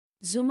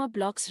Zuma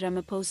blocks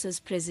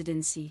Ramaphosa's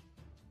presidency.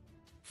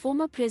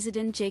 Former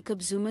President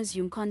Jacob Zuma's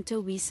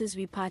uMkhonto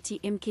weSizwe party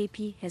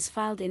MKP has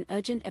filed an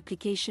urgent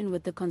application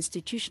with the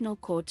Constitutional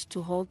Court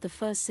to halt the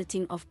first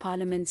sitting of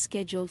Parliament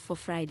scheduled for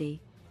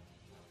Friday.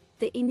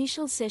 The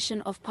initial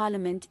session of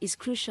Parliament is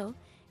crucial,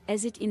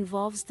 as it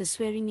involves the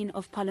swearing-in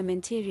of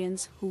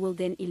parliamentarians who will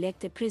then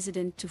elect a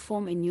president to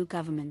form a new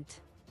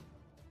government.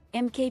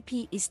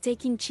 MKP is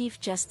taking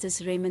Chief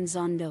Justice Raymond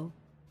Zondo,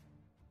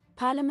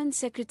 Parliament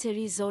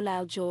Secretary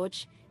Zolile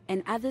George,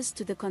 and others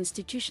to the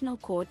Constitutional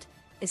Court,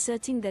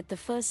 asserting that the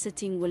first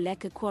sitting will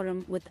lack a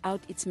quorum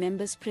without its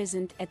members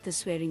present at the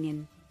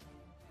swearing-in.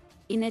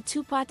 In a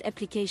two-part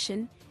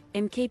application,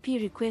 MKP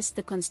requests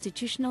the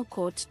Constitutional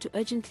Court to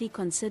urgently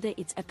consider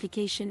its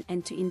application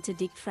and to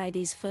interdict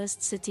Friday's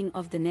first sitting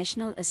of the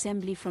National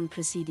Assembly from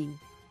proceeding.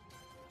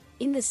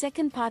 In the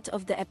second part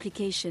of the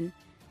application,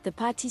 the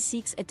party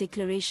seeks a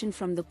declaration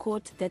from the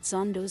court that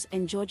Zondo's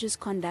and George's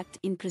conduct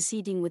in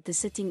proceeding with the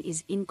sitting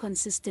is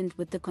inconsistent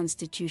with the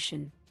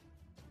Constitution.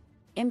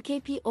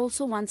 MKP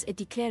also wants a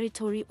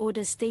declaratory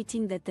order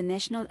stating that the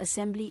National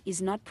Assembly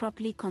is not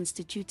properly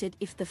constituted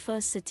if the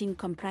first sitting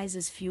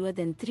comprises fewer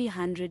than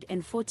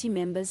 340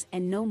 members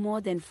and no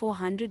more than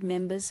 400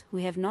 members who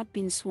have not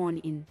been sworn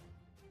in.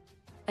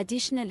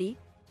 Additionally,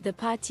 the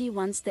party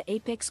wants the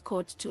Apex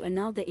Court to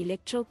annul the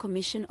Electoral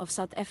Commission of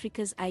South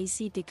Africa's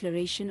IEC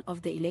declaration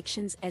of the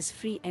elections as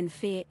free and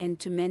fair and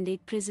to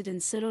mandate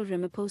President Cyril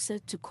Ramaphosa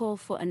to call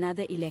for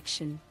another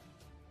election.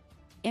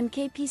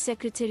 MKP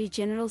Secretary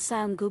General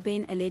Cyril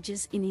Nguyen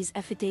alleges in his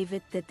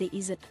affidavit that there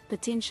is a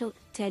potential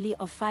tally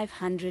of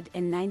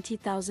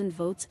 590,000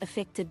 votes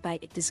affected by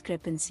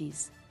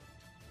discrepancies.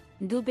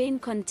 Nguyen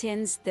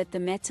contends that the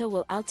matter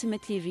will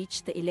ultimately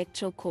reach the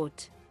Electoral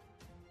Court,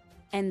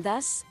 and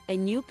thus, a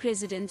new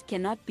president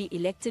cannot be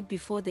elected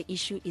before the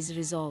issue is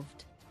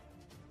resolved.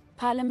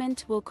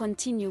 Parliament will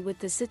continue with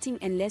the sitting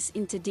unless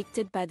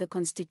interdicted by the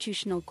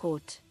Constitutional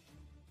Court.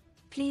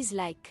 Please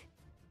like,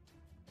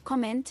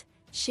 comment,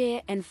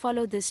 share and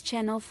follow this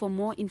channel for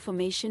more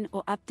information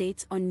or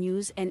updates on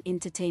news and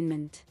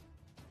entertainment.